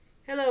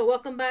Hello,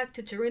 welcome back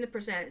to Tarina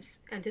Presents,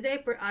 and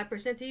today I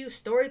present to you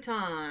Story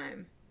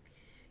Time.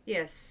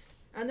 Yes,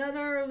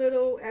 another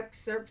little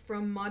excerpt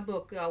from my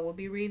book I will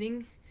be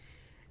reading,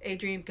 A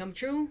Dream Come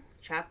True,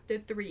 Chapter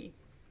 3.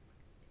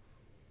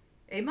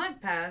 A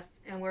month passed,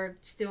 and we're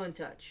still in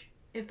touch.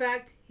 In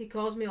fact, he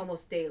calls me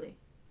almost daily,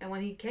 and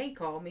when he can't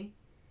call me,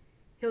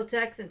 he'll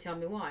text and tell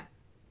me why.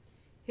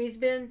 He's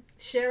been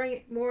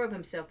sharing more of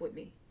himself with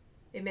me.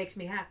 It makes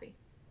me happy.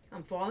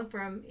 I'm falling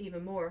for him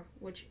even more,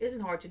 which isn't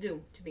hard to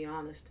do, to be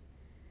honest.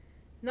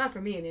 Not for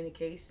me in any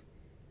case.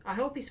 I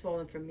hope he's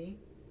falling for me.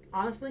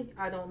 Honestly,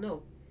 I don't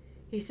know.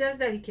 He says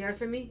that he cares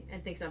for me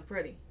and thinks I'm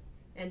pretty,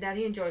 and that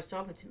he enjoys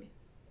talking to me.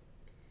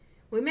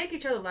 We make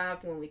each other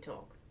laugh when we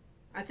talk.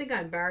 I think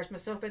I embarrass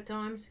myself at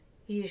times.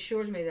 He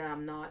assures me that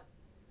I'm not.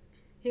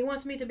 He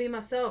wants me to be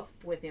myself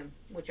with him,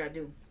 which I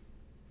do.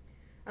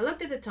 I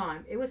looked at the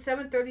time. It was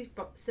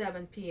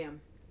 7:37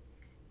 p.m.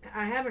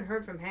 I haven't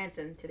heard from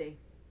Hanson today.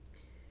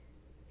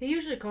 He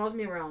usually calls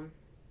me around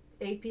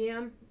 8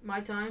 p.m.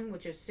 my time,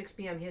 which is 6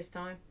 p.m. his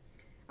time.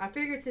 I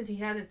figured since he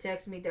hasn't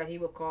texted me that he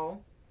would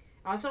call.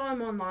 I saw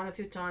him online a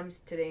few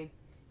times today,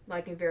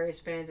 liking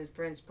various fans and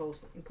friends'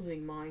 posts,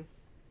 including mine.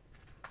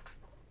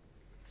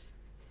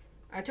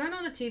 I turned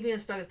on the TV and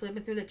started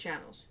flipping through the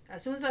channels.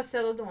 As soon as I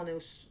settled on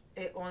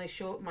a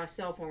show, my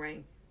cell phone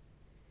rang.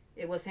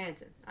 It was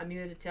Hanson. I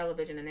muted the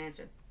television and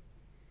answered.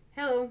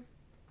 Hello.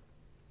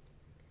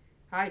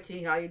 Hi,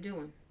 T. How you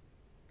doing?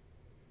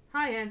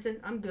 Hi, Hanson.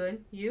 I'm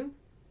good. You?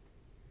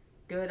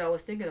 Good. I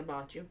was thinking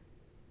about you,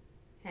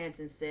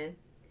 Hanson said.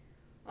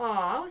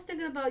 I was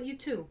thinking about you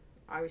too,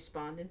 I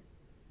responded.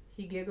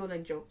 He giggled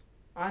and joked.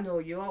 I know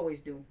you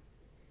always do.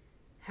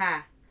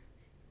 Ha,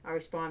 I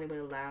responded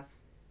with a laugh.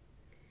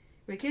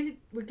 We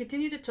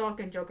continued to talk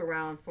and joke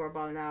around for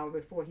about an hour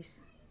before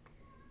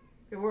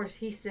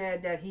he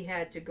said that he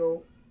had to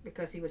go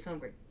because he was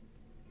hungry.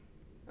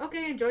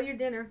 Okay, enjoy your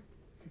dinner.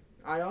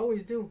 I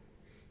always do,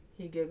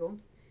 he giggled.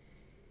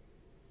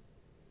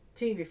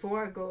 T,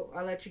 before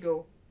I let you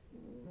go.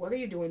 What are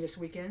you doing this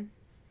weekend?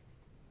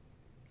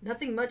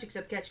 Nothing much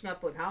except catching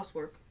up with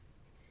housework.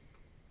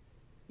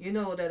 You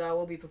know that I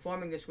will be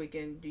performing this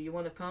weekend. Do you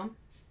want to come?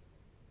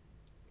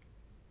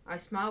 I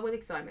smiled with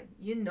excitement.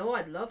 You know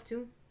I'd love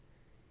to.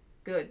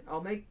 Good.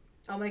 I'll make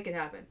it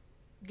happen.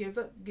 Give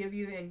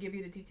you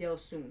the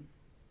details soon.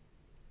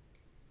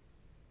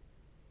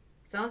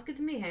 Sounds good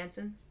to me,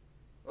 Hanson.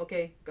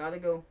 Okay, gotta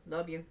go.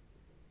 Love you.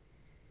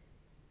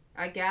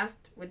 I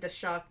gasped with the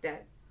shock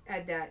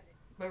at that,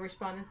 but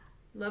responded,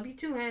 Love you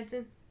too,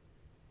 Hanson.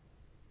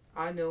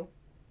 I know.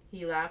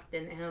 He laughed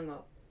and hung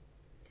up.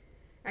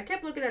 I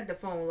kept looking at the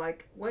phone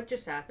like, what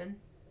just happened?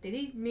 Did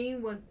he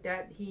mean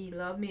that he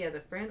loved me as a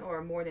friend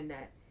or more than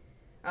that?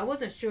 I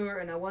wasn't sure,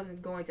 and I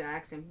wasn't going to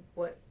ask him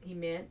what he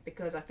meant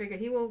because I figured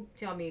he will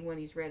tell me when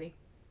he's ready.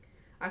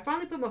 I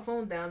finally put my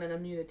phone down and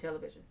unmuted the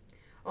television.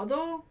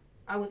 Although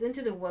I was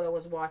into what I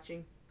was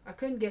watching, I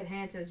couldn't get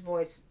Hanson's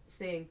voice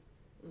saying,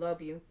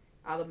 love you,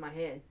 out of my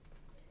head.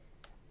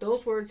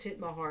 Those words hit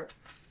my heart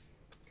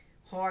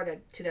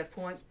hard to the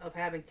point of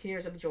having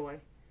tears of joy.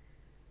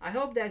 I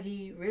hope that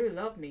he really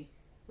loved me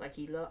like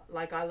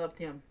I loved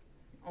him.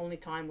 Only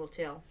time will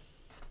tell.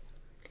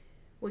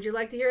 Would you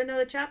like to hear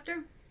another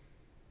chapter?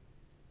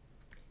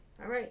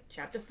 Alright,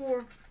 chapter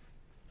 4.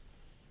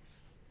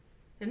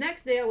 The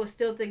next day I was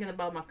still thinking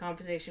about my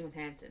conversation with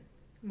Hanson.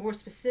 More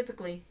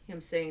specifically,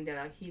 him saying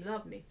that he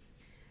loved me.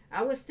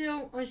 I was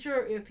still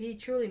unsure if he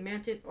truly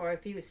meant it or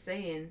if he was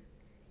saying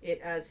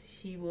it as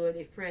he would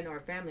a friend or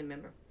a family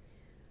member.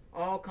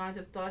 All kinds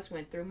of thoughts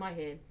went through my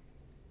head.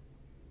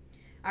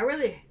 I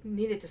really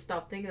needed to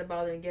stop thinking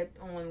about it and get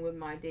on with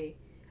my day.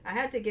 I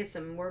had to get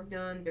some work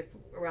done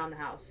around the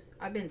house.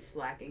 I've been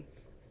slacking.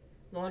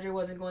 Laundry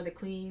wasn't going to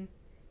clean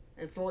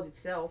and fold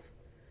itself,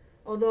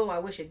 although I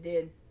wish it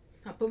did.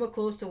 I put my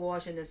clothes to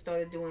wash and then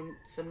started doing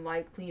some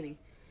light cleaning.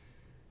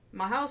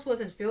 My house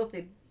wasn't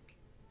filthy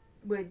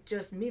with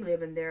just me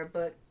living there,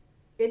 but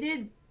it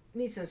did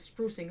need some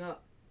sprucing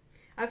up.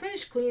 I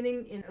finished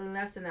cleaning in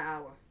less than an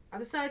hour. I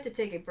decided to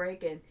take a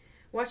break and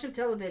watch some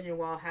television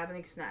while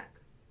having a snack.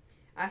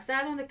 I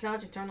sat on the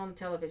couch and turned on the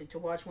television to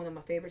watch one of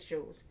my favorite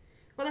shows.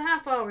 About a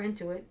half hour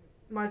into it,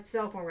 my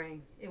cell phone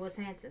rang. It was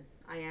Hanson.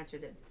 I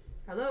answered it.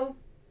 Hello?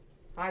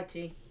 Hi,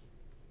 T.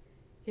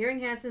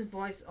 Hearing Hanson's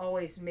voice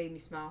always made me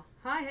smile.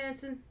 Hi,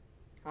 Hanson.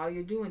 How are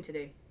you doing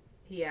today?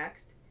 He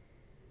asked.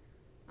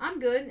 I'm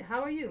good. How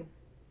are you?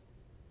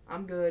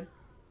 I'm good.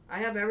 I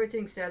have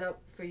everything set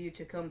up for you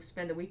to come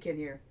spend the weekend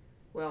here.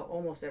 Well,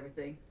 almost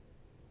everything,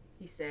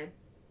 he said.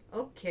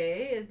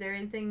 Okay, is there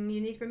anything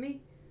you need from me?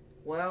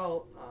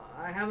 Well,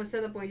 I have a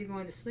setup where you're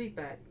going to sleep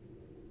at,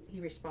 he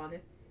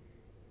responded.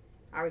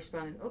 I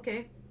responded,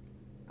 okay.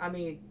 I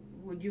mean,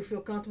 would you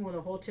feel comfortable in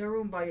a hotel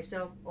room by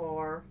yourself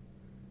or...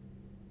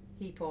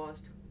 He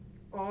paused.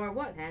 Or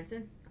what,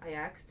 Hanson? I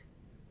asked.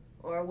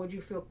 Or would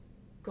you feel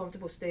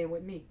comfortable staying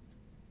with me?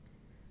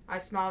 I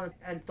smiled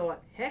and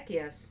thought, heck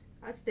yes,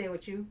 I'd stay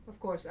with you. Of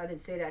course, I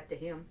didn't say that to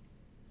him.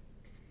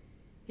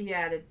 He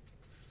added,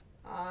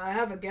 I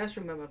have a guest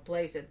room at my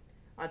place and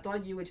I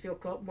thought you would feel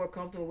more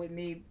comfortable with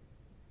me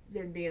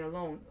than being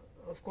alone.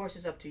 Of course,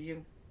 it's up to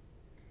you.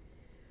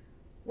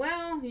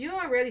 Well, you're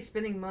already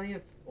spending money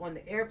on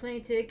the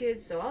airplane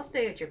tickets, so I'll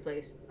stay at your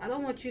place. I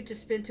don't want you to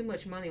spend too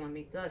much money on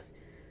me. Thus,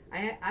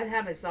 I'd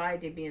have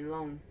anxiety being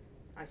alone,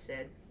 I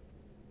said.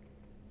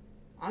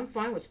 I'm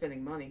fine with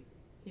spending money,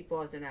 he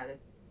paused and added.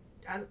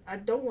 I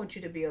don't want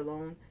you to be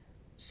alone,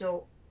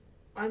 so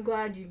I'm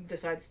glad you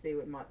decided to stay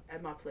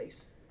at my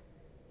place.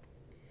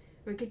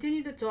 We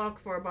continued to talk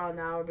for about an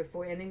hour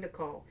before ending the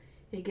call.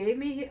 He gave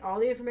me all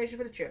the information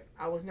for the trip.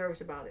 I was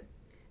nervous about it.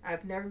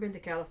 I've never been to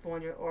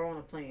California or on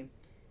a plane.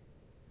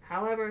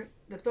 However,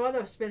 the thought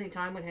of spending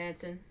time with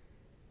Hanson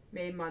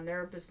made my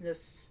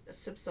nervousness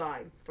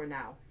subside for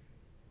now.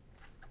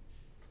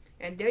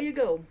 And there you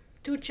go.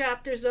 2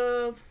 chapters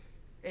of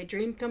A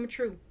Dream Come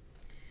True.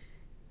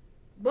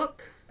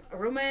 Book, a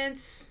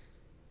romance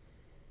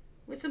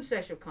with some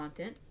sexual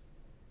content.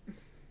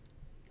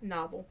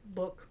 Novel,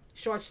 book,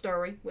 short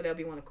story, whatever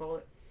you want to call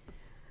it.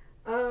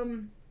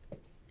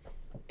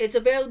 It's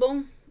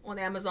available on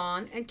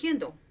Amazon and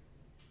Kindle.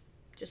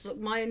 Just look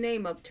my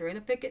name up,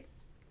 Tarina Pickett,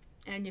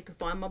 and you can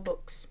find my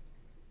books.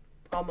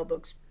 All my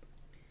books.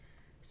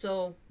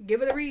 So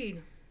give it a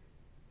read.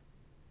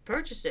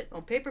 Purchase it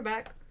on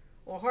paperback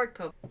or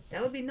hardcover.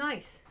 That would be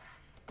nice.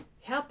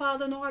 Help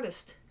out an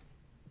artist.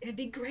 It'd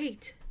be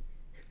great.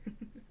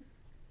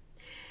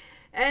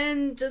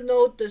 And to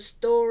note, the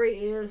story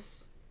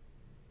is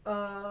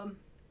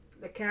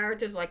the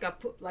characters, like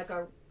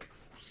I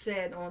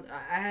said on,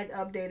 I had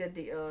updated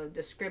the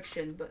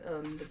description, but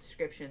the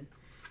description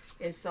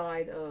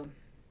inside.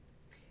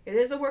 It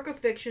is a work of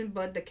fiction,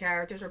 but the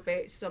characters are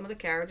based. Some of the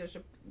characters,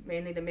 are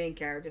mainly the main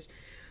characters,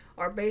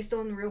 are based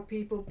on real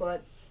people,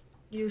 but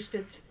used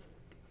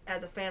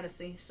as a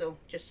fantasy. So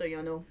just so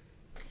y'all know.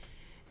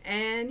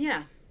 And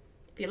yeah,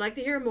 if you'd like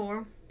to hear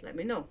more, let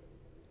me know.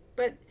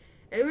 But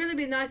it would really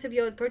be nice if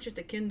you had purchased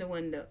the Kindle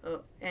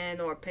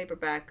and or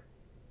paperback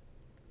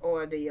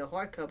or the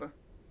hardcover.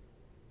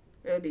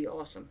 It would be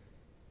awesome.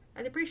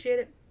 I'd appreciate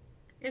it.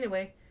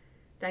 Anyway,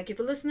 thank you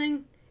for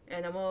listening,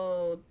 and I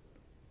will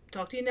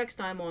talk to you next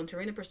time on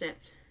Tarina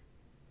Presents.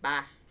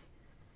 Bye.